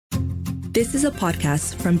This is a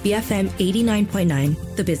podcast from BFM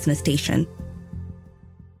 89.9, the business station.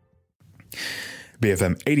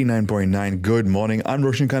 BFM 89.9, good morning. I'm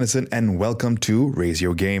Roshan Kanasan and welcome to Raise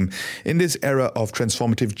Your Game. In this era of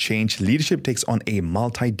transformative change, leadership takes on a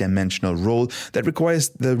multi-dimensional role that requires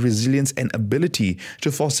the resilience and ability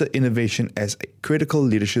to foster innovation as a critical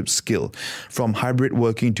leadership skill. From hybrid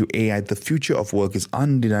working to AI, the future of work is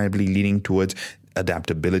undeniably leaning towards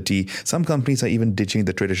adaptability. Some companies are even ditching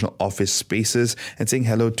the traditional office spaces and saying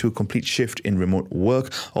hello to a complete shift in remote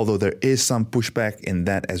work, although there is some pushback in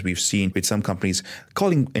that, as we've seen with some companies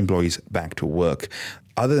calling employees back to work.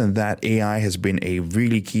 Other than that, AI has been a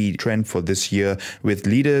really key trend for this year, with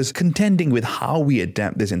leaders contending with how we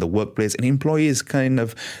adapt this in the workplace and employees kind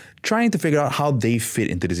of trying to figure out how they fit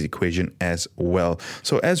into this equation as well.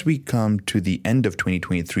 So as we come to the end of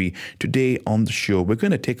 2023, today on the show, we're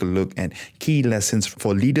going to take a look at key lessons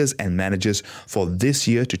for leaders and managers for this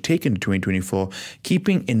year to take into 2024,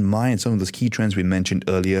 keeping in mind some of those key trends we mentioned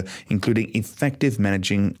earlier, including effective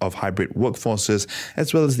managing of hybrid workforces,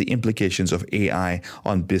 as well as the implications of AI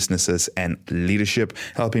on businesses and leadership.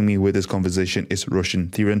 Helping me with this conversation is Roshan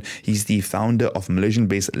Thiran. He's the founder of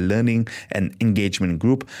Malaysian-based learning and engagement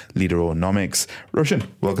group, Leaderonomics. Roshan,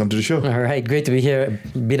 welcome to the show. All right, great to be here.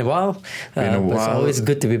 Been a while. It's always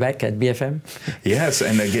good to be back at BFM. Yes,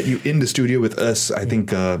 and get you in the studio with us. I think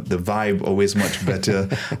the vibe always much better.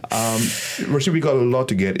 Roshan, we got a lot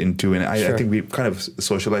to get into, and I think we kind of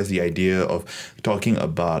socialized the idea of talking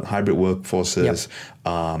about hybrid workforces,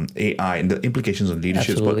 AI, and the implications on leadership.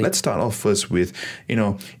 Absolutely. But let's start off first with,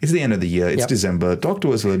 it's the end of the year. It's December. Talk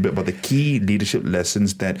to us a little bit about the key leadership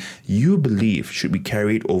lessons that you believe should be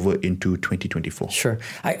carried over into 2024. Sure.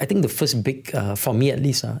 I think the first big, for me at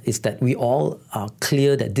least, is that we all are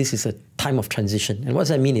clear that this is a time of transition. And what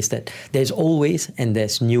I mean is that there's old ways and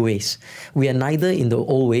there's new ways. We are neither in the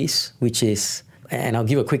old ways, which is, and I'll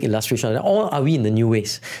give a quick illustration, or are we in the new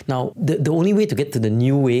ways? Now, the only way to get to the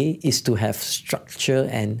new way is to have structure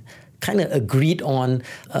and kind of agreed on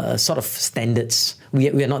sort of standards. We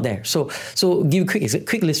are not there. So give a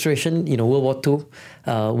quick illustration. World War II,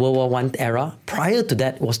 World War I era. Prior to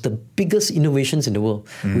that was the biggest innovations in the world.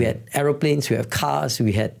 We had aeroplanes, we had cars,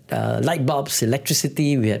 we had light bulbs,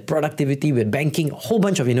 electricity, we had productivity, we had banking, a whole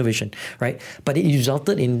bunch of innovation, right? But it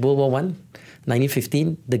resulted in World War I.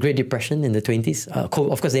 1915, the Great Depression in the 20s. Of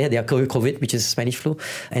course, they had their COVID, which is Spanish flu,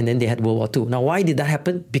 and then they had World War II. Now, why did that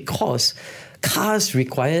happen? Because cars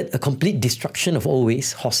required a complete destruction of old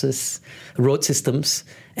ways, horses, road systems,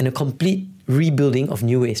 and a complete rebuilding of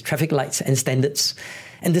new ways, traffic lights and standards.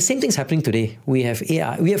 And the same thing's happening today. We have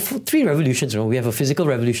AI. We have three revolutions. We have a physical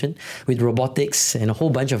revolution with robotics and a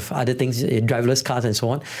whole bunch of other things, driverless cars and so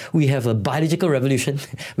on. We have a biological revolution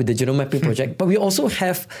with the genome mapping project. But we also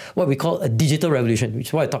have what we call a digital revolution, which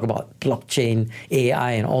is what I talk about, blockchain,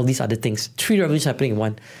 AI, and all these other things. Three revolutions happening in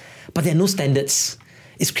one. But there are no standards.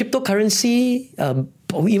 Is cryptocurrency,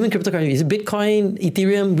 even cryptocurrency, is it Bitcoin,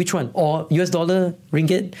 Ethereum, which one? Or US dollar,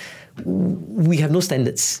 ringgit? We have no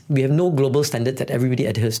standards. We have no global standard that everybody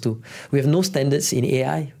adheres to. We have no standards in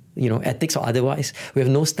AI, ethics or otherwise. We have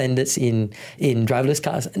no standards in driverless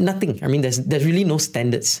cars. Nothing. I mean, there's really no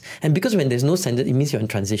standards. And because when there's no standard, it means you're in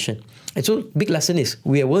transition. And so big lesson is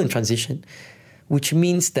we're in transition, which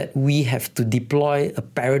means that we have to deploy a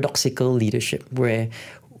paradoxical leadership where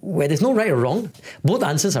there's no right or wrong. Both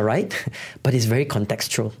answers are right, but it's very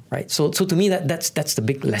contextual, right? So to me, that's the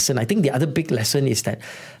big lesson. I think the other big lesson is that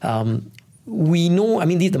we know,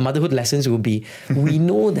 the motherhood lessons will be, we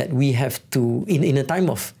know that we have to, in a time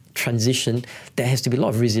of transition, there has to be a lot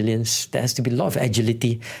of resilience, there has to be a lot of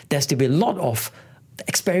agility, there has to be a lot of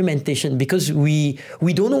experimentation, because we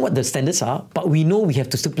don't know what the standards are, but we know we have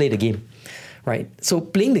to still play the game. Right. So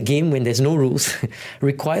playing the game when there's no rules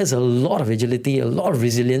requires a lot of agility, a lot of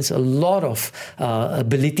resilience, a lot of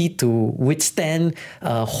ability to withstand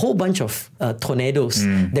a whole bunch of tornadoes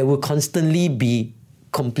that will constantly be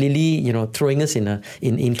completely, throwing us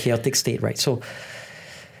in chaotic state. Right. So.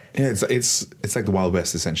 Yeah, it's like the Wild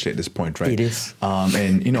West essentially at this point, right? It is.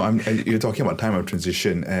 And you're talking about time of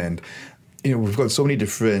transition, and we've got so many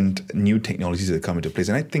different new technologies that come into place.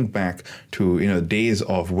 And I think back to, days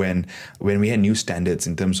of when we had new standards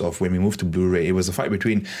in terms of when we moved to Blu-ray. It was a fight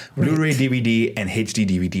between Blu-ray DVD and HD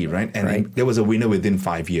DVD, right? And there was a winner within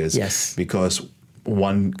 5 years. Yes. Because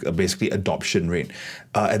one, basically adoption rate.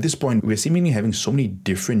 At this point, we're seemingly having so many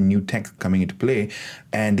different new tech coming into play,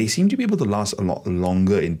 and they seem to be able to last a lot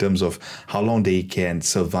longer in terms of how long they can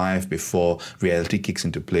survive before reality kicks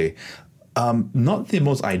into play. Not the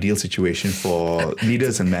most ideal situation for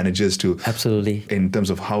leaders and managers to, absolutely, in terms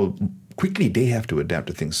of how quickly they have to adapt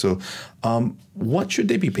to things. So what should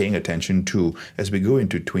they be paying attention to as we go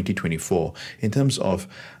into 2024 in terms of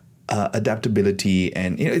adaptability?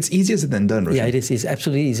 And it's easier said than done, right? Yeah, it is. It's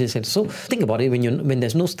absolutely easier said. So think about it. When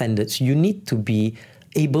there's no standards, you need to be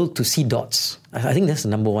able to see dots. I think that's the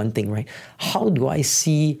number one thing, right? How do I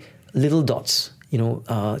see little dots?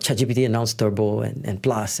 ChatGPT announced Turbo and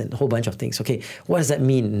Plus and a whole bunch of things. Okay, what does that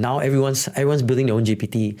mean? Now everyone's building their own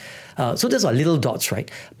GPT. So those are little dots,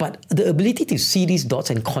 right? But the ability to see these dots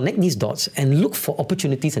and connect these dots and look for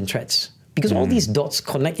opportunities and threats. Because all these dots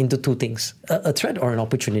connect into two things, a threat or an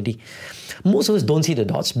opportunity. Most of us don't see the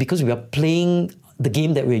dots because we are playing the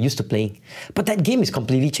game that we're used to playing. But that game is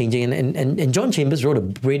completely changing. And John Chambers wrote a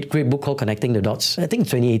great book called Connecting the Dots, I think in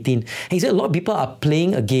 2018. And he said a lot of people are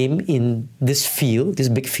playing a game in this field, this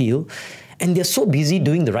big field, and they're so busy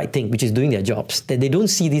doing the right thing, which is doing their jobs, that they don't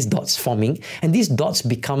see these dots forming. And these dots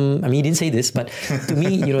become, he didn't say this, but to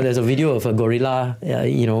me, there's a video of a gorilla,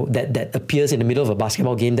 that appears in the middle of a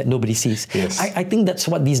basketball game that nobody sees. Yes. I think that's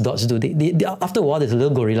what these dots do. They, after a while, there's a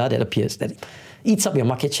little gorilla that appears that eats up your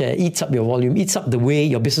market share, eats up your volume, eats up the way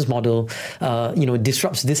your business model,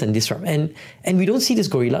 disrupts this and disrupt. And we don't see these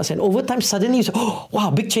gorillas. And over time, suddenly you say, oh, wow,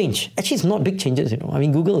 big change. Actually, it's not big changes,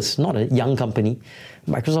 Google is not a young company.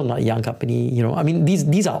 Microsoft not a young company,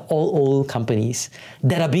 these are all old companies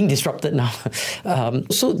that are being disrupted now.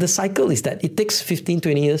 So the cycle is that it takes 15,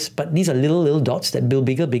 20 years, but these are little dots that build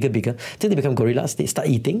bigger, till they become gorillas, they start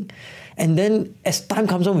eating. And then as time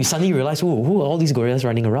comes on, we suddenly realize, who are all these gorillas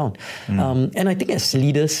running around? And I think as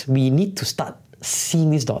leaders, we need to start seeing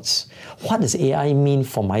these dots. What does AI mean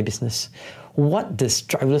for my business? What does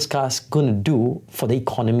driverless cars going to do for the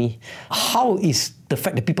economy? How is the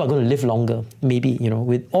fact that people are going to live longer, maybe,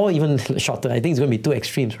 or even shorter? I think it's going to be two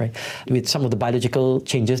extremes, right? With some of the biological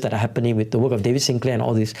changes that are happening with the work of David Sinclair and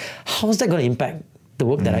all this, how is that going to impact the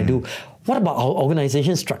work that I do? What about our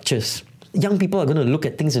organization structures? Young people are going to look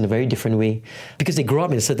at things in a very different way because they grow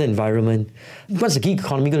up in a certain environment. What's the gig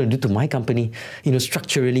economy going to do to my company,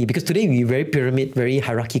 structurally? Because today we're very pyramid, very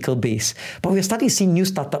hierarchical based. But we're starting to see new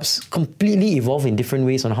startups completely evolve in different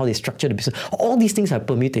ways on how they structure the business. All these things have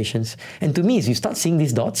permutations. And to me, is you start seeing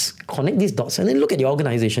these dots, connect these dots, and then look at your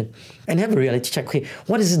organization and have a reality check. Okay,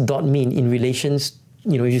 what does this dot mean in relations?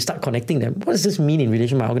 If you start connecting them, what does this mean in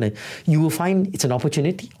relation to my organization? You will find it's an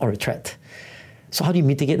opportunity or a threat. So how do you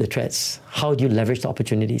mitigate the threats? How do you leverage the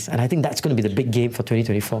opportunities? And I think that's going to be the big game for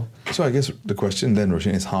 2024. So I guess the question then,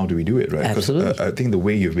 Roshan, is how do we do it, right? Absolutely. Because I think the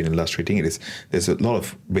way you've been illustrating it is there's a lot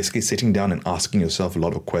of basically sitting down and asking yourself a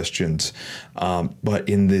lot of questions. But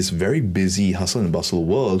in this very busy hustle and bustle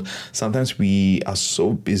world, sometimes we are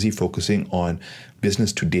so busy focusing on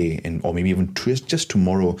business today or maybe even just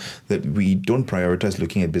tomorrow that we don't prioritize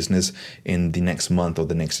looking at business in the next month or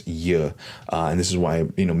the next year. And this is why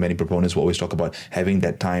many proponents will always talk about having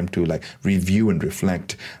that time to review and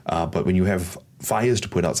reflect. But when you have fires to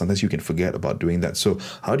put out, sometimes you can forget about doing that. So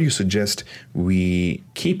how do you suggest we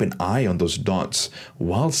keep an eye on those dots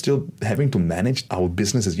while still having to manage our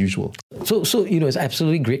business as usual? So it's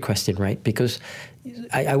absolutely a great question, right? Because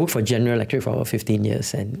I worked for General Electric for about 15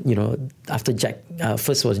 years, and after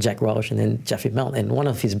first was Jack Welch and then Jeff Immelt, and one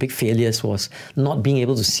of his big failures was not being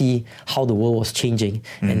able to see how the world was changing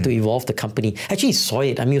and to evolve the company. Actually, he saw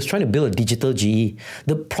it. He was trying to build a digital GE.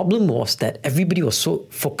 The problem was that everybody was so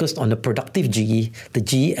focused on the productive GE, the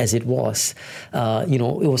GE as it was. It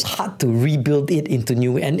was hard to rebuild it into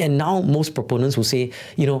new. And now most proponents will say,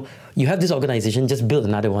 you have this organization, just build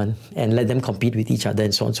another one and let them compete with each other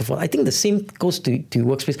and so on and so forth. I think the same goes to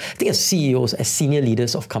workspace. I think as CEOs, as senior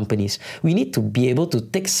leaders of companies, we need to be able to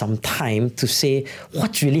take some time to say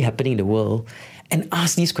what's really happening in the world and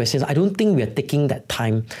ask these questions. I don't think we are taking that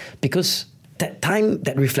time because that time,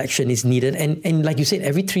 that reflection is needed. And like you said,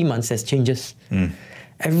 every 3 months there's changes.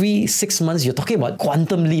 Every 6 months you're talking about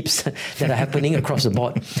quantum leaps that are happening across the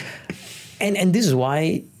board. And this is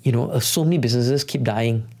why, so many businesses keep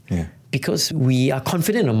dying. Yeah. Because we are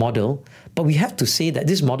confident in a model, but we have to say that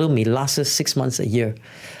this model may last us 6 months, a year.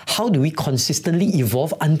 How do we consistently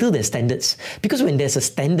evolve until there's standards? Because when there's a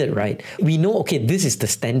standard, right, we know, okay, this is the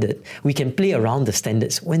standard. We can play around the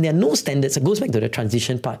standards. When there are no standards, it goes back to the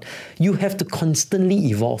transition part. You have to constantly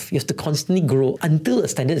evolve. You have to constantly grow until a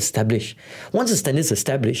standard is established. Once a standard is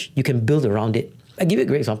established, you can build around it. I'll give you a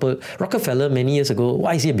great example. Rockefeller, many years ago,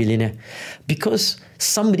 why is he a billionaire? Because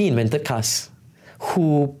somebody invented cars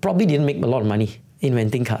who probably didn't make a lot of money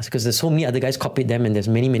inventing cars because there's so many other guys copied them and there's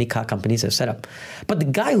many car companies that have set up. But the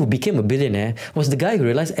guy who became a billionaire was the guy who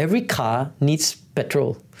realized every car needs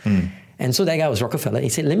petrol. And so that guy was Rockefeller. He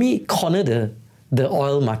said, let me corner the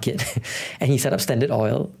oil market and he set up Standard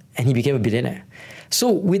Oil and he became a billionaire. So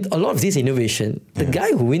with a lot of this innovation, the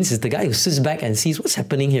guy who wins is the guy who sits back and sees what's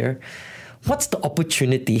happening here. What's the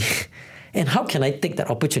opportunity? And how can I take that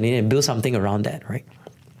opportunity and build something around that, right?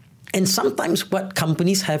 And sometimes what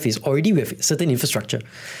companies have is already we have certain infrastructure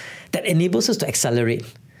that enables us to accelerate,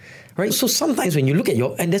 right? So sometimes when you look at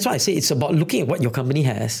and that's why I say it's about looking at what your company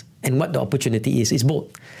has and what the opportunity is. It's both.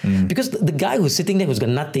 Because the guy who's sitting there who's got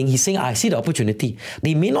nothing, he's saying, I see the opportunity.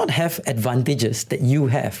 They may not have advantages that you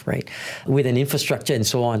have, right? With an infrastructure and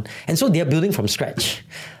so on. And so they're building from scratch.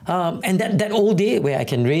 And that old day where I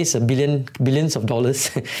can raise billions of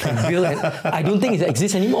dollars and build, I don't think it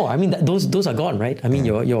exists anymore. I mean, those are gone, right? I mean,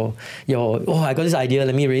 your I got this idea,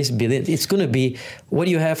 let me raise billions. It's going to be, what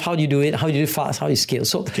do you have? How do you do it? How do you do it fast? How do you scale?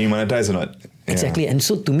 So can you monetize or not? Exactly. And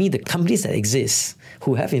so to me, the companies that exist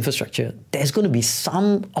who have infrastructure, there's going to be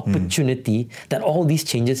some opportunity that all these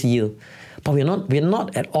changes yield. But we're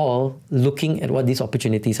not at all looking at what these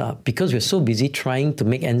opportunities are because we're so busy trying to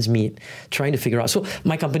make ends meet, trying to figure out. So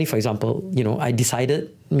my company, for example, I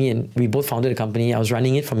decided, we both founded a company. I was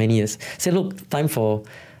running it for many years. Said, look, time for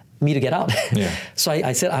me to get out. Yeah. So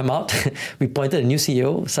I said, I'm out. We appointed a new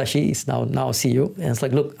CEO. Sashi is now CEO. And it's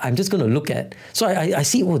like, look, I'm just going to look at. So I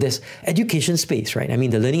see, there's education space, right? I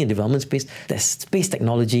mean, the learning and development space, there's space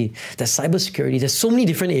technology, there's cybersecurity. There's so many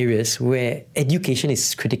different areas where education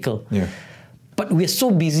is critical. Yeah. But we're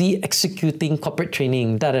so busy executing corporate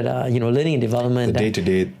training, learning and development. The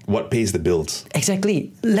day-to-day, what pays the bills.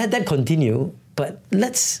 Exactly. Let that continue, but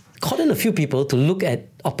let's call in a few people to look at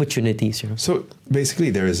opportunities. So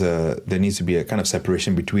basically, there needs to be a kind of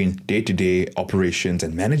separation between day-to-day operations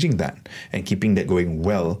and managing that and keeping that going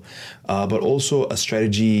well, but also a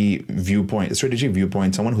strategic viewpoint,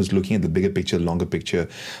 someone who's looking at the bigger picture, longer picture,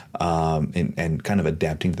 and kind of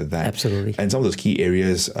adapting to that. Absolutely. And some of those key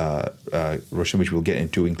areas, Roshan, which we'll get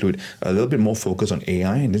into, include a little bit more focus on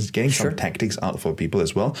AI and just getting some tactics out for people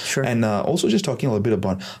as well. Sure. And also just talking a little bit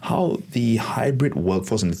about how the hybrid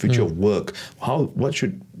workforce and the future of work, what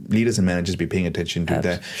should leaders and managers be paying attention to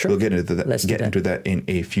that. Sure. We'll get into that in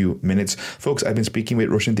a few minutes. Folks, I've been speaking with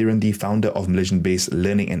Roshan Thiran, the founder of Malaysian-based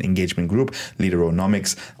learning and engagement group,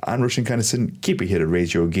 Leaderonomics. I'm Roshan Kanasan. Keep it here to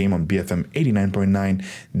raise your game on BFM 89.9,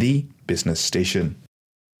 the business station.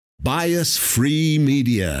 Bias-free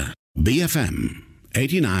media. BFM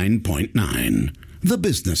 89.9, the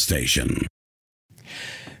business station.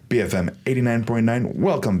 BFM 89.9.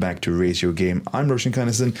 Welcome back to Raise Your Game. I'm Roshan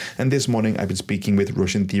Kanasan, and this morning I've been speaking with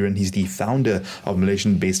Roshan Thiran. He's the founder of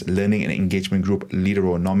Malaysian-based learning and engagement group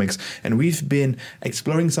Leaderonomics, and we've been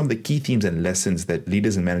exploring some of the key themes and lessons that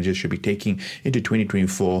leaders and managers should be taking into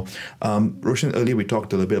 2024. Roshan, earlier we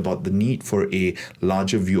talked a little bit about the need for a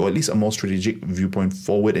larger view, or at least a more strategic viewpoint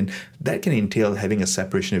forward, and that can entail having a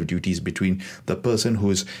separation of duties between the person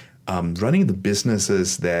who's running the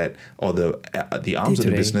businesses or the arms of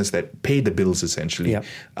the business that pay the bills essentially,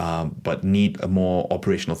 but need a more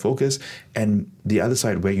operational focus, and the other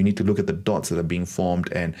side where you need to look at the dots that are being formed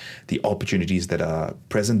and the opportunities that are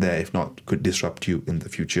present there, if not could disrupt you in the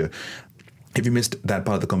future. If you missed that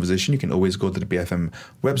part of the conversation, you can always go to the BFM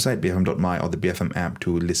website, bfm.my, or the BFM app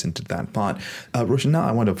to listen to that part. Roshan, now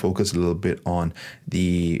I want to focus a little bit on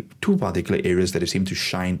the two particular areas that have seemed to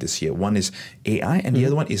shine this year. One is AI, and the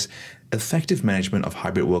other one is effective management of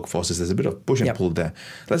hybrid workforces. There's a bit of push and pull there.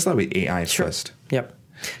 Let's start with AI first. Yep.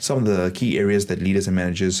 Some of the key areas that leaders and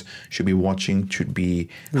managers should be watching should be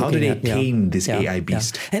how do they tame this AI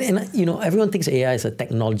beast? And everyone thinks AI is a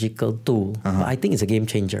technological tool. But I think it's a game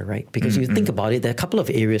changer, right? Because you think about it, there are a couple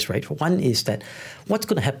of areas, right? One is that what's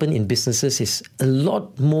going to happen in businesses is a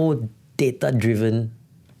lot more data-driven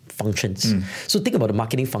functions. So think about the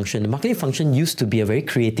marketing function. The marketing function used to be a very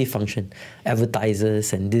creative function.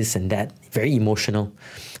 Advertisers and this and that, very emotional.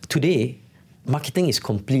 Today, marketing is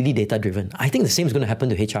completely data-driven. I think the same is going to happen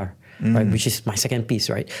to HR, right? Which is my second piece,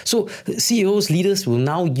 right? So CEOs, leaders will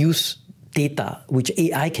now use data, which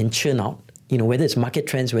AI can churn out, whether it's market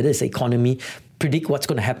trends, whether it's the economy, predict what's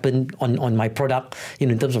going to happen on my product,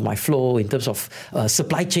 in terms of my flow, in terms of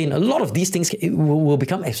supply chain. A lot of these things will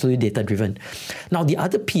become absolutely data-driven. Now, the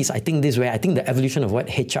other piece, I think this way, I think the evolution of what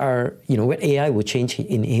HR, what AI will change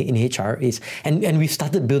in HR is, and we've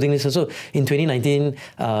started building this also. In 2019,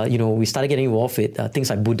 we started getting involved with things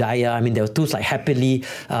like Budaya. I mean, there were tools like Happily,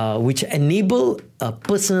 which enable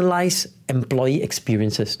personalized employee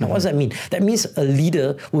experiences. Now, what does that mean? That means a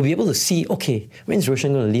leader will be able to see, okay, when's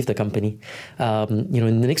Roshan going to leave the company?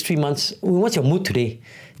 In the next 3 months, what's your mood today?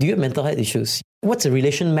 Do you have mental health issues? What's the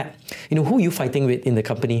relation map? Who are you fighting with in the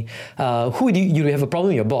company? Who do you have a problem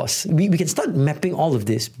with your boss? We can start mapping all of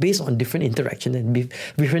this based on different interactions and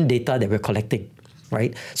different data that we're collecting.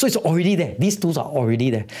 right? So it's already there. These tools are already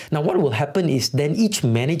there. Now, what will happen is then each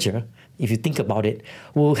manager, if you think about it,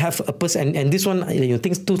 will have a person, and this one,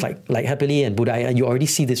 things tools like Happily and Buddha, you already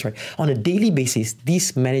see this, right? On a daily basis,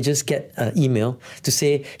 these managers get an email to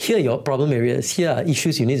say, here are your problem areas, here are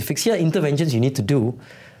issues you need to fix, here are interventions you need to do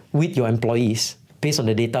with your employees based on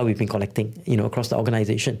the data we've been collecting, across the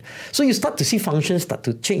organization. So you start to see functions start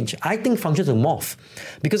to change. I think functions will morph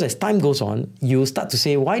because as time goes on, you start to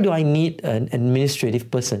say, why do I need an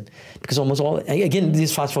administrative person? Because almost all, again, this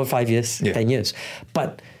is fast forward 5 years, 10 years.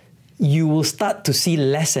 But you will start to see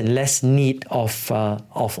less and less need of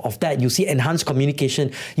that. You see enhanced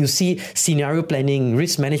communication, you see scenario planning,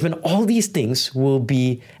 risk management, all these things will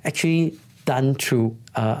be actually done through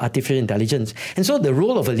artificial intelligence. And so the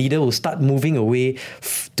role of a leader will start moving away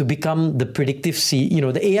to become the predictive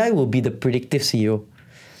CEO. The AI will be the predictive CEO.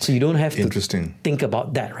 So you don't have to think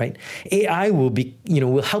about that, right? AI will be,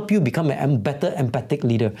 will help you become a better empathic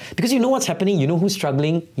leader. Because you know what's happening, you know who's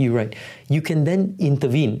struggling, right? You can then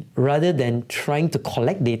intervene rather than trying to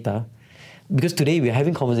collect data. Because today we're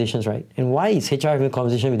having conversations, right? And why is HR having a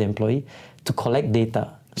conversation with the employee? To collect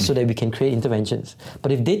data so that we can create interventions.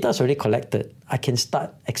 But if data is already collected, I can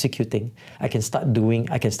start executing, I can start doing,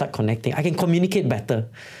 I can start connecting, I can communicate better,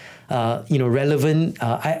 relevant,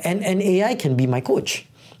 and AI can be my coach,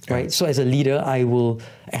 right? So as a leader, I will,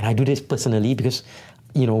 and I do this personally because,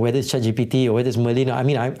 whether it's ChatGPT or whether it's Merlin,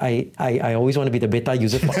 I always want to be the beta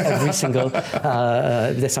user for every single,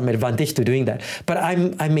 there's some advantage to doing that. But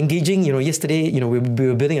I'm engaging, yesterday, we were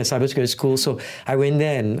building a cybersecurity school, so I went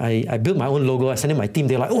there and I built my own logo, I sent it to my team,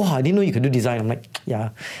 they're like, oh, I didn't know you could do design. I'm like, yeah,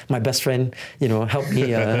 my best friend, helped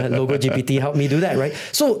me, Logo GPT helped me do that, right?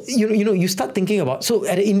 So, you start thinking about, so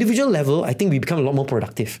at an individual level, I think we become a lot more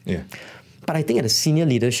productive. Yeah. But I think at a senior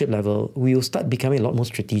leadership level, we will start becoming a lot more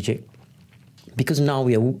strategic. Because now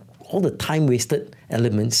all the time wasted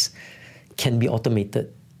elements can be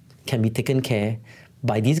automated, can be taken care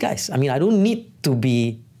by these guys. I don't need to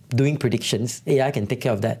be doing predictions. AI can take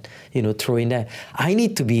care of that, throw in there. I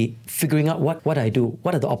need to be figuring out what I do.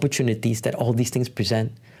 What are the opportunities that all these things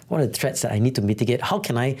present? What are the threats that I need to mitigate? How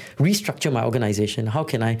can I restructure my organization? How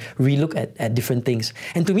can I relook at different things?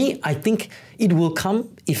 And to me, I think it will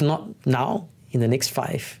come, if not now, in the next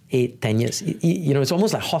 5, 8, 10 years. It's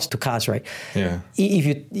almost like horse to cars, right? Yeah.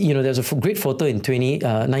 If there's a great photo in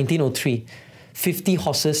 1903, 50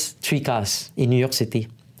 horses, 3 cars in New York City.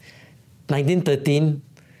 1913,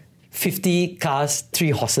 50 cars,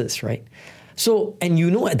 3 horses, right? So, and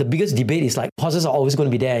the biggest debate is like, horses are always going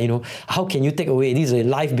to be there, how can you take away, this is a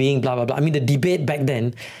live being, blah, blah, blah. The debate back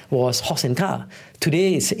then was horse and car.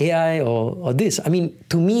 Today it's AI or this.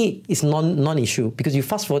 To me, it's non-issue because you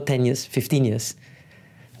fast forward 10 years, 15 years,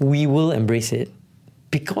 we will embrace it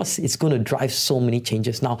because it's going to drive so many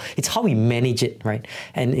changes. Now, it's how we manage it, right?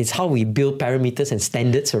 And it's how we build parameters and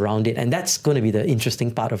standards around it. And that's going to be the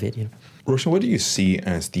interesting part of it. Roshan, what do you see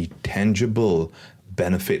as the tangible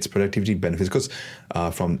benefits, productivity benefits, because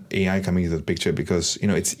from AI coming into the picture, because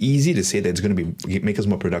it's easy to say that it's going to make us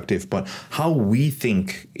more productive, but how we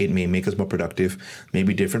think it may make us more productive may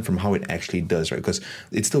be different from how it actually does, right? Because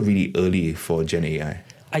it's still really early for Gen AI.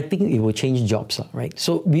 I think it will change jobs, right?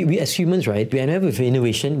 So we as humans, right, whenever with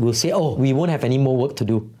innovation, we'll say, oh, we won't have any more work to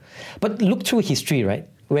do. But look through history, right?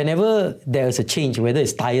 Whenever there's a change, whether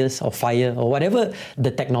it's tires or fire or whatever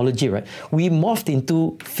the technology, right, we morphed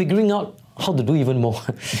into figuring out how to do even more.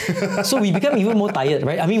 So we become even more tired,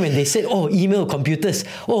 right? When they said, oh, email, computers,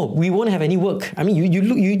 oh, we won't have any work.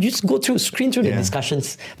 You just screen through the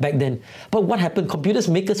discussions back then. But what happened? Computers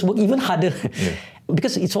make us work even harder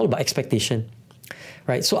because it's all about expectation,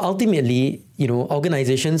 right? So ultimately,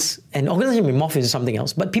 organizations may morph into something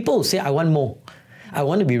else, but people will say, I want more. I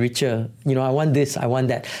want to be richer. I want this, I want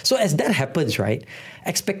that. So as that happens, right,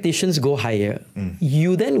 expectations go higher.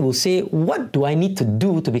 You then will say, what do I need to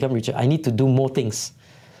do to become richer? I need to do more things,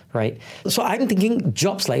 right? So I'm thinking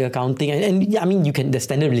jobs like accounting, and you can, there's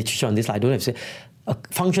standard literature on this. I don't have to say,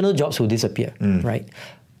 functional jobs will disappear, right?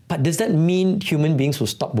 But does that mean human beings will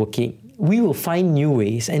stop working? We will find new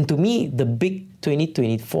ways. And to me, the big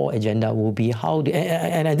 2024 agenda will be how,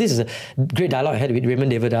 and this is a great dialogue I had with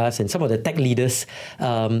Raymond Devadas and some of the tech leaders.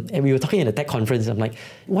 And we were talking at a tech conference. I'm like,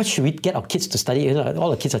 what should we get our kids to study?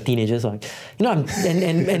 All the kids are teenagers. And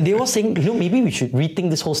they were saying, maybe we should rethink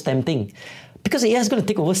this whole STEM thing. Because AI is going to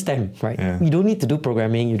take over STEM, right? Yeah. You don't need to do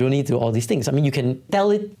programming. You don't need to do all these things. You can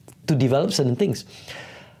tell it to develop certain things.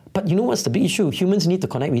 But you know what's the big issue? Humans need to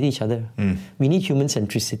connect with each other. We need human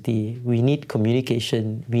centricity. We need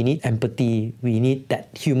communication. We need empathy. We need that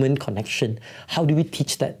human connection. How do we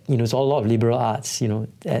teach that? It's all a lot of liberal arts,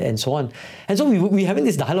 and so on. And so we're having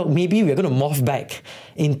this dialogue. Maybe we're going to morph back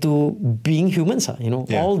into being humans.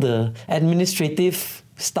 All the administrative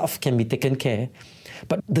stuff can be taken care,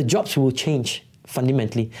 but the jobs will change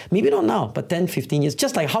fundamentally. Maybe not now, but 10, 15 years,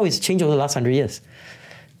 just like how it's changed over the last 100 years.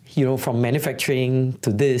 From manufacturing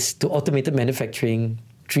to this, to automated manufacturing,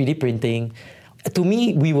 3D printing. To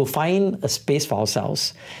me, we will find a space for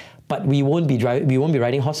ourselves, but we won't be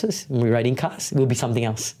riding horses, we'll be riding cars, it will be something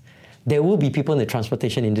else. There will be people in the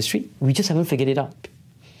transportation industry, we just haven't figured it out.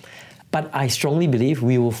 But I strongly believe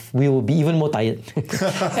we will be even more tired.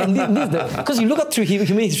 Because you look up through human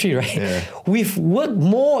history, right? Yeah. We've worked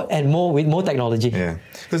more and more with more technology. Yeah,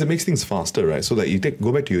 because it makes things faster, right? So that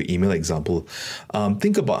go back to your email example.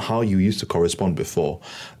 Think about how you used to correspond before.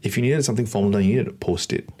 If you needed something formal done, you needed to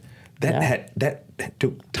post it. That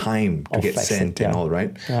took time to get sent and all,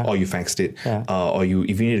 right? Yeah. Or you faxed it. Yeah. Or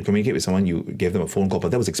if you needed to communicate with someone, you gave them a phone call.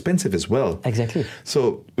 But that was expensive as well. Exactly.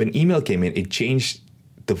 So when email came in, it changed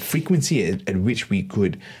the frequency at which we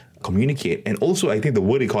could communicate. And also, I think the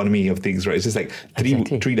word economy of things, right? It's just like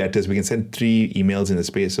three letters. We can send 3 emails in the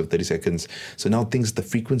space of 30 seconds. So now the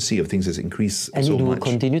frequency of things has increased so much. And it will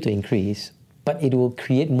continue to increase, but it will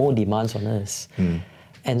create more demands on us.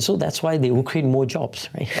 And so that's why they will create more jobs,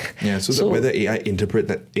 right? Yeah, so whether AI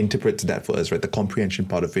interprets that for us, right? The comprehension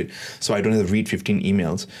part of it. So I don't have to read 15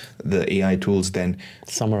 emails. The AI tools then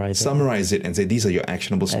summarize it and say, these are your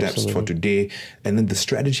actionable steps for today. And then the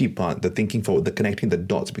strategy part, the thinking forward, the connecting the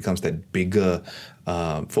dots becomes that bigger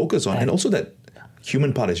focus on. And also that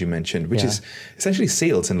human part, as you mentioned, which is essentially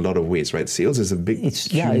sales in a lot of ways, right? Sales is a big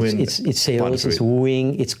human it's sales, it's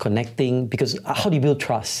wooing, it's connecting. Because how do you build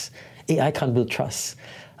trust? AI can't build trust,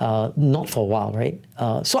 not for a while, right?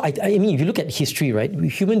 So I mean, if you look at history, right,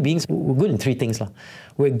 human beings, we're good in 3 things.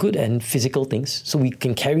 We're good at physical things, so we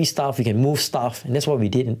can carry stuff, we can move stuff, and that's what we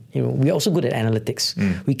did. We're also good at analytics.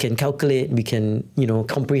 We can calculate, we can,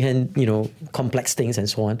 comprehend, complex things and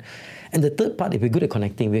so on. And the third part, if we're good at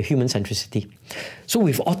connecting, we're human centricity. So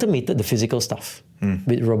we've automated the physical stuff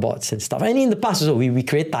with robots and stuff. And in the past also, we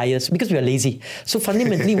create tires because we are lazy. So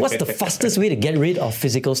fundamentally, what's the fastest way to get rid of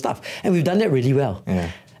physical stuff? And we've done that really well.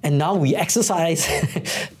 Yeah. And now we exercise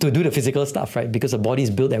to do the physical stuff, right? Because the body is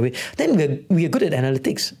built that way. Then we are good at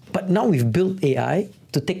analytics. But now we've built AI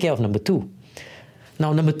to take care of number 2.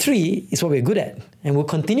 Now, number 3 is what we're good at, and we'll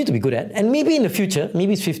continue to be good at. And maybe in the future,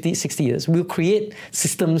 maybe it's 50, 60 years, we'll create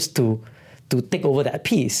systems to take over that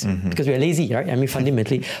piece because we're lazy, right? I mean,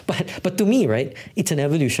 fundamentally. But to me, right, it's an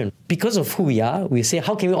evolution. Because of who we are, we say,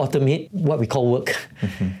 how can we automate what we call work?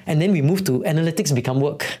 And then we move to analytics become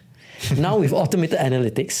work. Now we've automated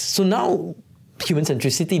analytics. So now human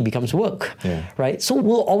centricity becomes work, right? So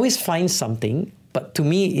we'll always find something. But to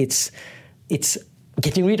me, it's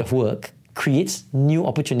getting rid of work creates new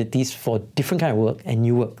opportunities for different kind of work and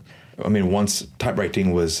new work. I mean, once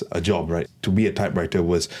typewriting was a job, right? To be a typewriter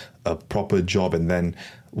was a proper job, and then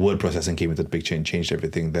word processing came into the picture and changed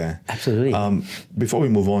everything there. Absolutely. Before we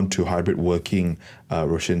move on to hybrid working,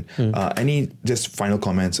 Roshan, any just final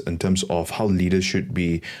comments in terms of how leaders should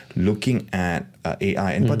be looking at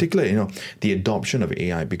AI, in particular, the adoption of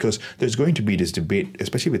AI, because there's going to be this debate,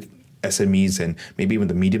 especially with SMEs and maybe even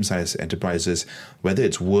the medium-sized enterprises, whether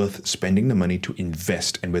it's worth spending the money to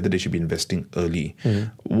invest and whether they should be investing early.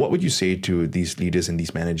 What would you say to these leaders and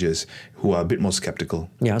these managers who are a bit more skeptical?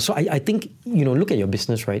 Yeah, so I think, look at your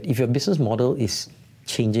business, right? If your business model is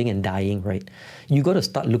changing and dying, right, you got to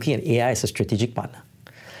start looking at AI as a strategic partner.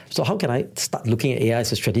 So how can I start looking at AI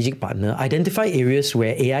as a strategic partner? Identify areas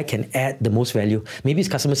where AI can add the most value. Maybe it's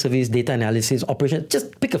customer service, data analysis, operation.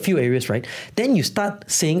 Just pick a few areas, right? Then you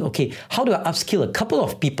start saying, okay, how do I upskill a couple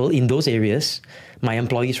of people in those areas, my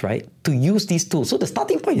employees, right, to use these tools? So the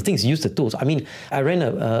starting point, I think, is use the tools. I mean, I ran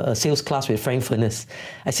a sales class with Frank Furness.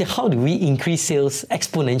 I said, how do we increase sales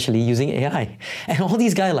exponentially using AI? And all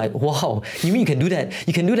these guys are like, wow, you mean you can do that?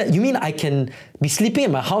 You can do that? You mean I can be sleeping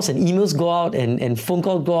in my house and emails go out and phone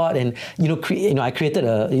calls go out and, I created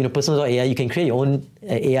a, personal AI. You can create your own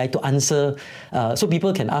AI to answer, so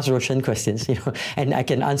people can ask Roshan questions, and I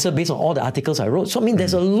can answer based on all the articles I wrote. So, I mean,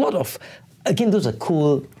 there's a lot of, again, those are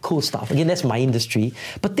cool stuff. Again, that's my industry.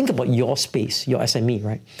 But think about your space, your SME,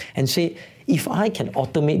 right? And say, if I can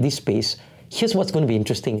automate this space, here's what's going to be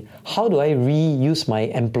interesting. How do I reuse my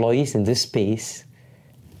employees in this space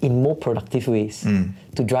in more productive ways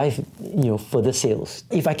to drive, further sales?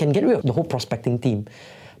 If I can get rid of the whole prospecting team,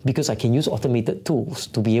 because I can use automated tools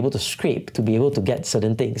to be able to scrape, to be able to get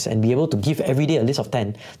certain things and be able to give every day a list of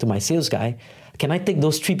 10 to my sales guy, can I take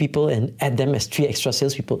those 3 people and add them as 3 extra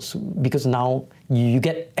salespeople? Because now you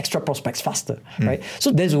get extra prospects faster, right? So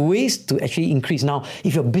there's ways to actually increase. Now,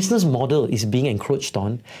 if your business model is being encroached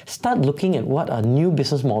on, start looking at what are new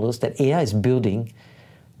business models that AI is building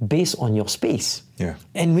based on your space. Yeah.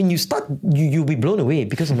 And when you start, you'll be blown away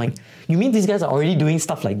because I'm like, you mean these guys are already doing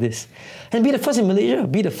stuff like this? And be the first in Malaysia,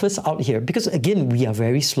 be the first out here. Because again, we are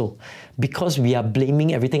very slow because we are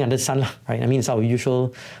blaming everything under the sun, right? I mean, it's our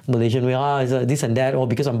usual Malaysian way, it's this and that, or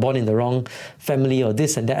because I'm born in the wrong family or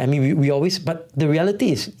this and that. I mean, we always, but the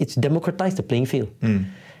reality is it's democratized the playing field.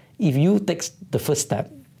 If you take the first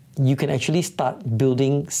step, you can actually start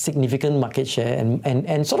building significant market share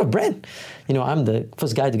and sort of brand. You know, I'm the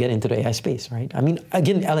first guy to get into the AI space, right? I mean,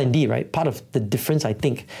 again, L&D, right? Part of the difference, I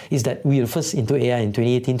think, is that we were first into AI in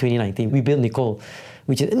 2018, 2019. We built Nicole,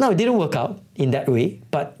 which is, now it didn't work out in that way,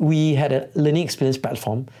 but we had a learning experience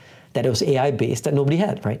platform that was AI-based that nobody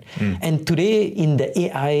had, right? And today in the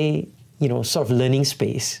AI, you know, sort of learning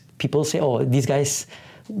space, people say, oh, these guys,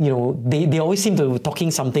 you know, they always seem to be talking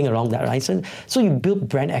something around that, right? So you build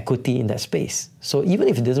brand equity in that space. So even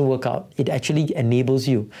if it doesn't work out, it actually enables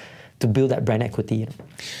you to build that brand equity. You know?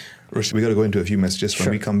 Rush, we got to go into a few messages. When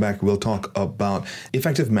Sure. we come back, we'll talk about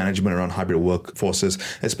effective management around hybrid workforces,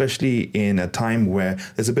 especially in a time where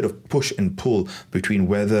there's a bit of push and pull between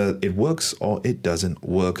whether it works or it doesn't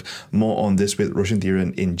work. More on this with Roshan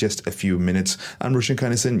Thiran in just a few minutes. I'm Roshan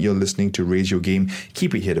Kanesan. You're listening to Raise Your Game.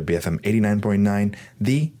 Keep it here to BFM 89.9,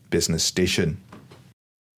 the business station.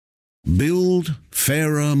 Build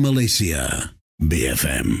Fairer Malaysia.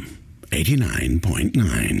 BFM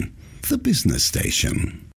 89.9, the business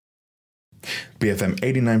station. BFM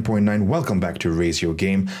 89.9, welcome back to Raise Your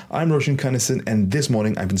Game. I'm Roshan Kanesan, and this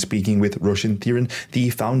morning I've been speaking with Roshan Thiran, the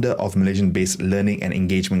founder of Malaysian-based learning and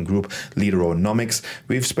engagement group Leaderonomics.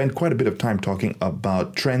 We've spent quite a bit of time talking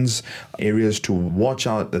about trends, areas to watch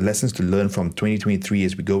out, the lessons to learn from 2023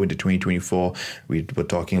 as we go into 2024. We were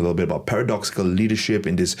talking a little bit about paradoxical leadership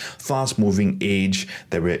in this fast-moving age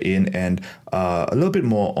that we're in, and a little bit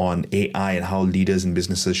more on AI and how leaders and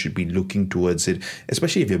businesses should be looking towards it,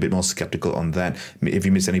 especially if you're a bit more skeptical on that. If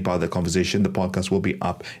you missed any part of the conversation, the podcast will be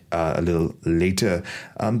up a little later.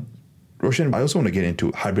 Roshan, I also want to get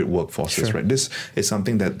into hybrid workforces, Sure. right? This is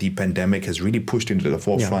something that the pandemic has really pushed into the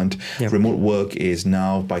forefront. Yeah. Remote work is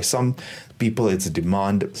now, by some people, it's a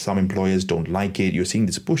demand. Some employers don't like it. You're seeing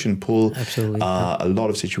this push and pull. Absolutely. A lot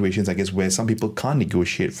of situations, I guess, where some people can't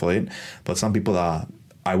negotiate for it, but some people are,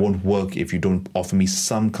 I won't work if you don't offer me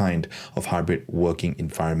some kind of hybrid working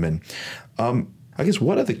environment. I guess,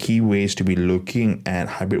 what are the key ways to be looking at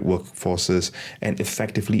hybrid workforces and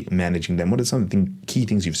effectively managing them? What are some of the key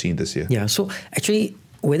things you've seen this year? Yeah, so actually,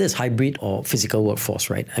 whether it's hybrid or physical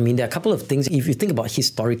workforce, right? I mean, there are a couple of things. If you think about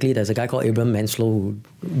historically, there's a guy called Abraham Maslow who,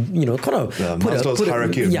 you know, kind of Maslow's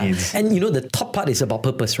hierarchy of needs. And, you know, the top part is about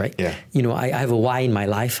purpose, right? Yeah. You know, I have a why in my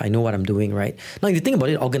life. I know what I'm doing, right? Now, if you think about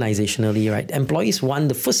it organizationally, right? Employees want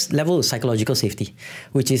the first level of psychological safety,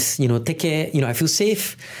 which is, you know, take care, you know, I feel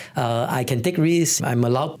safe, I can take risks, I'm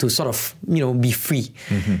allowed to sort of, you know, be free.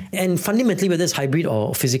 And fundamentally, whether it's hybrid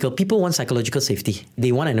or physical, people want psychological safety.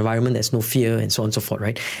 They want an environment that's no fear and so on and so forth,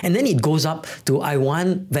 right? And then it goes up to, I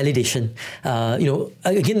want validation. You know,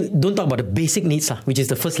 again, don't talk about the basic needs, which is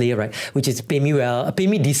the first layer, right? Which is pay me well, pay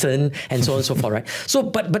me decent, and so on and so forth, right? So,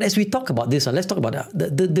 but as we talk about this, let's talk about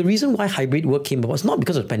the reason why hybrid work came about was not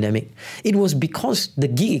because of the pandemic. It was because the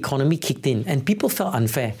gig economy kicked in and people felt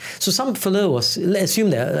unfair. So some fella was, let's assume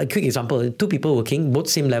that, a quick example, 2 people working, both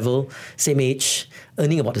same level, same age,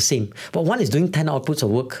 earning about the same. But one is doing 10 outputs of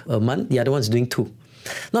work a month, the other one is doing 2.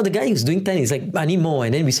 Now, the guy who's doing 10 is like, I need more.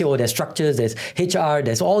 And then we say, oh, there's structures, there's HR,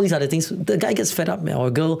 there's all these other things. The guy gets fed up, or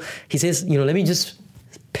girl, he says, you know, let me just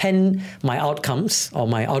pen my outcomes or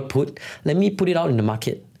my output. Let me put it out in the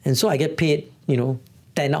market. And so I get paid, you know,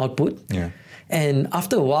 10 output. Yeah. And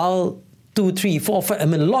after a while, 2, 3, 4, 5, I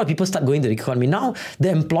mean, a lot of people start going to the economy. Now, the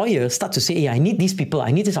employer starts to say, hey, I need these people, I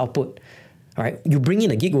need this output. All right, you bring in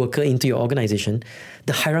a gig worker into your organization,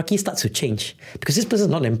 the hierarchy starts to change because this person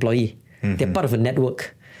is not an employee. They're part of a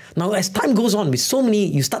network. Now, as time goes on, with so many,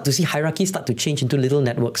 you start to see hierarchies start to change into little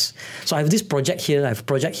networks. So I have this project here, I have a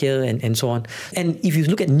project here, and so on. And if you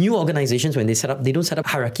look at new organizations, when they set up, they don't set up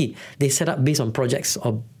hierarchy. They set up based on projects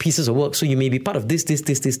or pieces of work. So you may be part of this.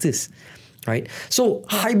 Right? So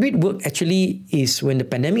hybrid work actually is, when the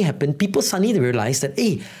pandemic happened, people suddenly realized that,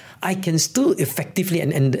 hey, I can still effectively,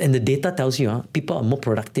 and the data tells you, people are more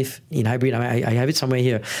productive in hybrid. I mean, I have it somewhere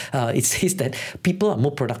here. It says that people are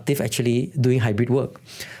more productive actually doing hybrid work.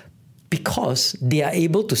 because they are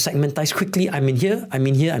able to segmentize quickly. I'm in here, I'm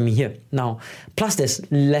in here, I'm in here. Now, plus there's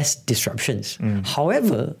less disruptions.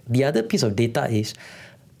 However, the other piece of data is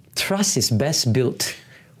trust is best built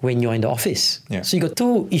when you're in the office. Yeah. So you got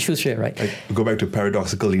two issues here, right? Like, go back to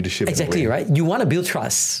paradoxical leadership. Exactly, right? You want to build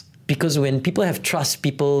trust because when people have trust,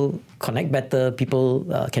 people connect better, people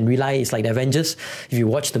can rely. It's like the Avengers. If you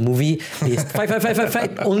watch the movie, they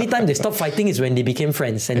fight. Only time they stop fighting is when they became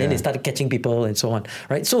friends and then they started catching people and so on,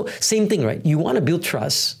 right? So same thing, right? You want to build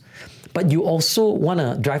trust, but you also want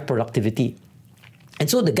to drive productivity. And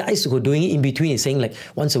so the guys who are doing it in between is saying like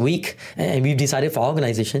once a week, and we've decided for our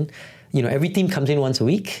organization, every team comes in once a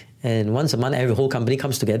week, and once a month, every whole company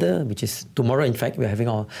comes together, which is tomorrow. In fact, we're having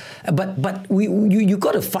our. But you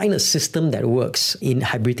got to find a system that works in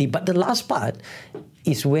hybridity. But the last part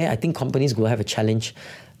is where I think companies will have a challenge.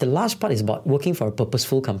 The last part is about working for a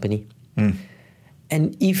purposeful company.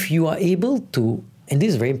 And if you are able to, and this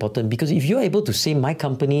is very important, because if you're able to say my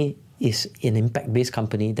company is an impact-based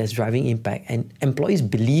company that's driving impact, and employees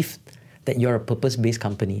believe that you're a purpose-based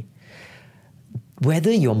company,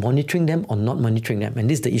 whether you're monitoring them or not monitoring them, and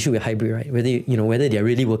this is the issue with hybrid, right? Whether they're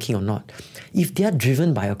really working or not. If they're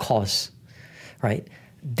driven by a cause, right,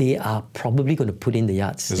 they are probably going to put in the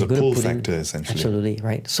yards. There's a pull factor, essentially. Absolutely,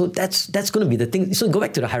 right? So that's going to be the thing. So go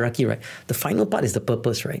back to the hierarchy, right? The final part is the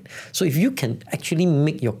purpose, right? So if you can actually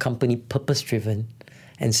make your company purpose-driven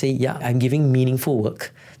and say, yeah, I'm giving meaningful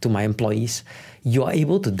work to my employees, you are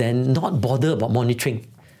able to then not bother about monitoring.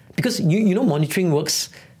 Because monitoring works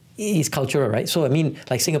is cultural, right? So,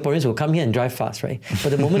 like Singaporeans will come here and drive fast, right?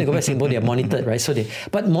 But the moment they go back to Singapore, they are monitored, right?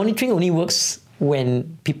 But monitoring only works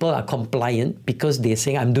when people are compliant because they're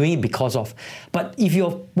saying, I'm doing it because of. But if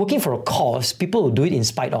you're working for a cause, people will do it in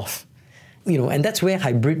spite of. And that's where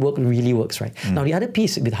hybrid work really works, right? Now, the other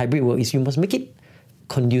piece with hybrid work is you must make it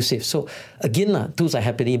conducive. So again, tools like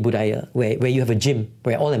Happily Budaya, where you have a gym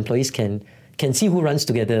where all employees can see who runs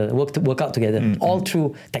together, work out together, all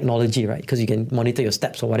through technology, right? Because you can monitor your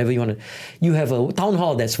steps or whatever you want to. You have a town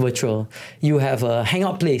hall that's virtual. You have a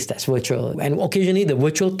hangout place that's virtual. And occasionally the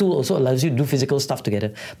virtual tool also allows you to do physical stuff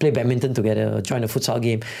together, play badminton together, or join a futsal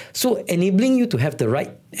game. So enabling you to have the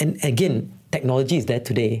right, and again, technology is there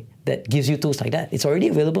today that gives you tools like that. It's already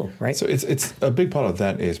available, right? So it's a big part of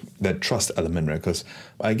that is that trust element, right? Because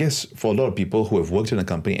I guess for a lot of people who have worked in a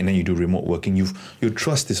company and then you do remote working, you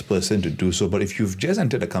trust this person to do so. But if you've just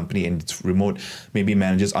entered a company and it's remote, maybe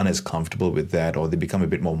managers aren't as comfortable with that, or they become a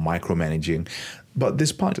bit more micromanaging. But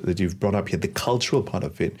this part that you've brought up here, the cultural part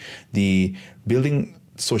of it, the building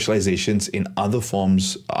socializations in other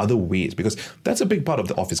forms, other ways, because that's a big part of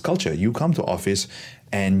the office culture. You come to office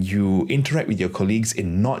and you interact with your colleagues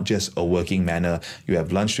in not just a working manner. You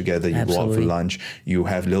have lunch together, you go out for lunch, you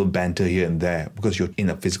have little banter here and there because you're in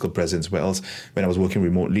a physical presence. Where else, when I was working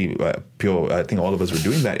remotely, I think all of us were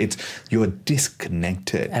doing that. You're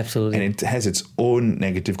disconnected. Absolutely. And it has its own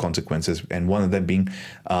negative consequences. And one of them being,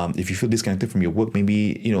 if you feel disconnected from your work,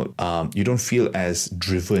 maybe, you don't feel as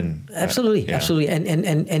driven. Absolutely. Absolutely.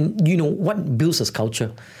 And what builds a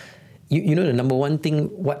culture? The number one thing,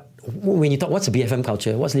 when you talk, what's a BFM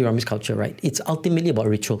culture? What's Lee Rami's culture, right? It's ultimately about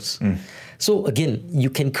rituals. So again, you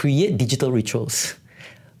can create digital rituals,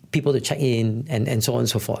 people to check in and so on and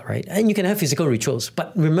so forth, right? And you can have physical rituals.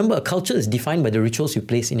 But remember, a culture is defined by the rituals you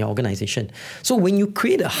place in your organization. So when you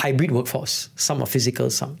create a hybrid workforce, some are physical,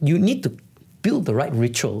 you need to build the right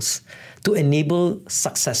rituals to enable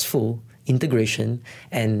successful integration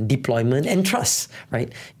and deployment and trust,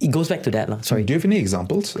 right? It goes back to that. Sorry. Do you have any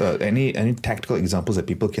examples? Any tactical examples that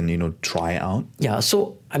people can try out? Yeah.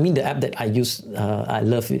 So the app that I use, I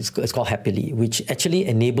love, it's called Happily, which actually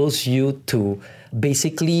enables you to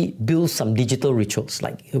basically build some digital rituals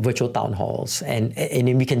like virtual town halls, and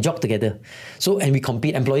then we can jog together. So and we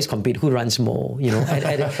compete, employees compete, who runs more,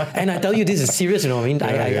 and I tell you this is serious.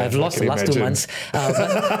 I've lost the last 2 months.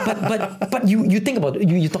 But you think about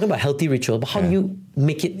you're talking about healthy ritual, but how do you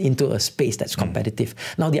make it into a space that's competitive?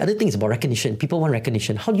 Now the other thing is about recognition. People want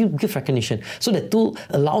recognition. How do you give recognition? So the tool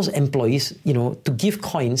allows employees, to give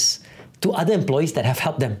coins to other employees that have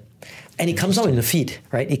helped them. And it comes out in the feed,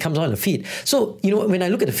 right? It comes out in the feed. So, when I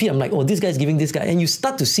look at the feed, I'm like, oh, this guy's giving this guy. And you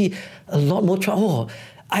start to see a lot more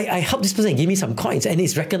I helped this person and gave me some coins, and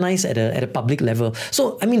it's recognized at a public level.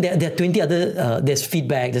 So, there are 20 other, there's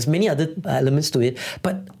feedback, there's many other elements to it.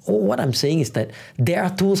 But what I'm saying is that there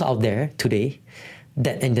are tools out there today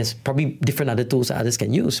and there's probably different other tools that others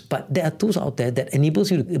can use, but there are tools out there that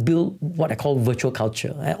enables you to build what I call virtual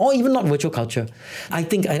culture, or even not virtual culture. I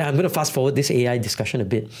think, and I'm going to fast forward this AI discussion a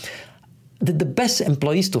bit. The best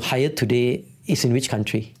employees to hire today is in which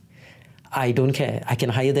country? I don't care. I can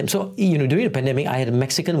hire them. So, during the pandemic, I had a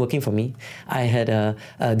Mexican working for me. I had a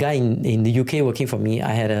guy in the UK working for me.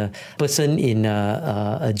 I had a person in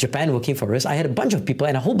Japan working for us. I had a bunch of people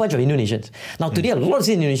and a whole bunch of Indonesians. Now, today, a lot of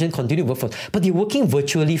these Indonesians continue to work for us, but they're working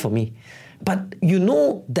virtually for me. But you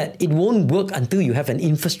know that it won't work until you have an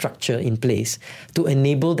infrastructure in place to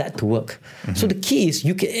enable that to work. So the key is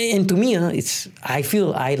and to me, I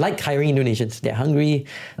feel I like hiring Indonesians. They're hungry,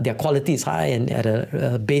 their quality is high and at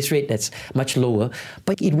a base rate that's much lower.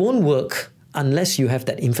 But it won't work unless you have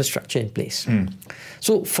that infrastructure in place.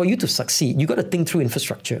 So for you to succeed, you got to think through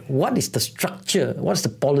infrastructure. What is the structure? What's the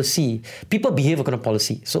policy? People behave according to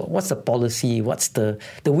policy. So what's the policy? What's the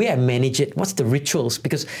way I manage it? What's the rituals?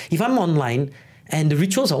 Because if I'm online and the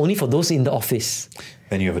rituals are only for those in the office,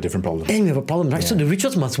 then you have a different problem. Then we have a problem, right? Yeah. So the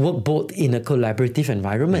rituals must work both in a collaborative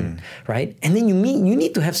environment, right? And then you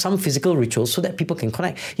need to have some physical rituals so that people can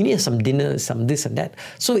connect. You need some dinners, some this and that.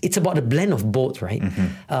 So it's about a blend of both, right?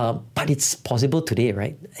 But it's possible today,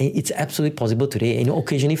 right? It's absolutely possible today.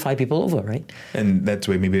 Occasionally 5 people over, right? And that's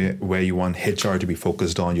where you want HR to be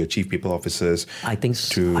focused on, your chief people officers. I think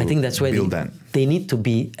that's where they need to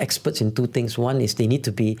be experts in 2 things. One is they need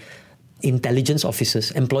to be intelligence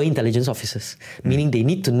officers, employee intelligence officers, meaning they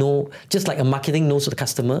need to know, just like a marketing knows the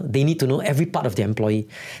customer, they need to know every part of the employee.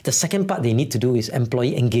 The second part they need to do is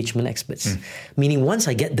employee engagement experts, meaning once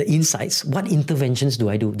I get the insights, what interventions do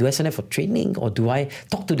I do? Do I send them for training, or do I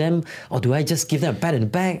talk to them, or do I just give them a pat in the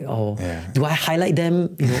back, or do I highlight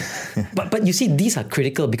them? But you see, these are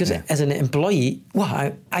critical because as an employee,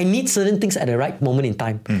 I need certain things at the right moment in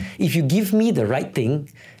time. If you give me the right thing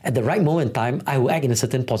at the right moment in time, I will act in a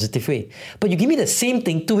certain positive way. But you give me the same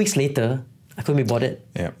thing 2 weeks later, I couldn't be bothered.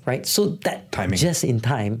 Right? So that timing, just in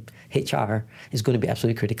time, HR is going to be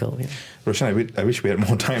absolutely critical. Roshan, I wish we had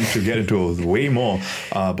more time to get into way more,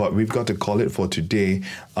 but we've got to call it for today.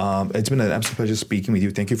 It's been an absolute pleasure speaking with you.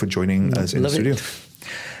 Thank you for joining us in the studio.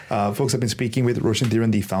 Folks, I've been speaking with Roshan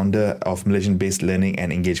Thiran, the founder of Malaysian-based learning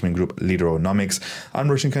and engagement group Leaderonomics.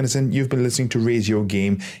 I'm Roshan Kanesan. You've been listening to Raise Your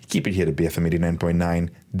Game. Keep it here at BFM 89.9,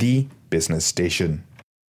 the business station.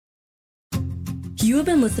 You have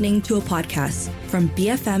been listening to a podcast from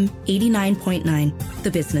BFM 89.9,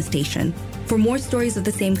 the business station. For more stories of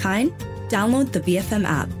the same kind, download the BFM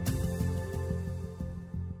app.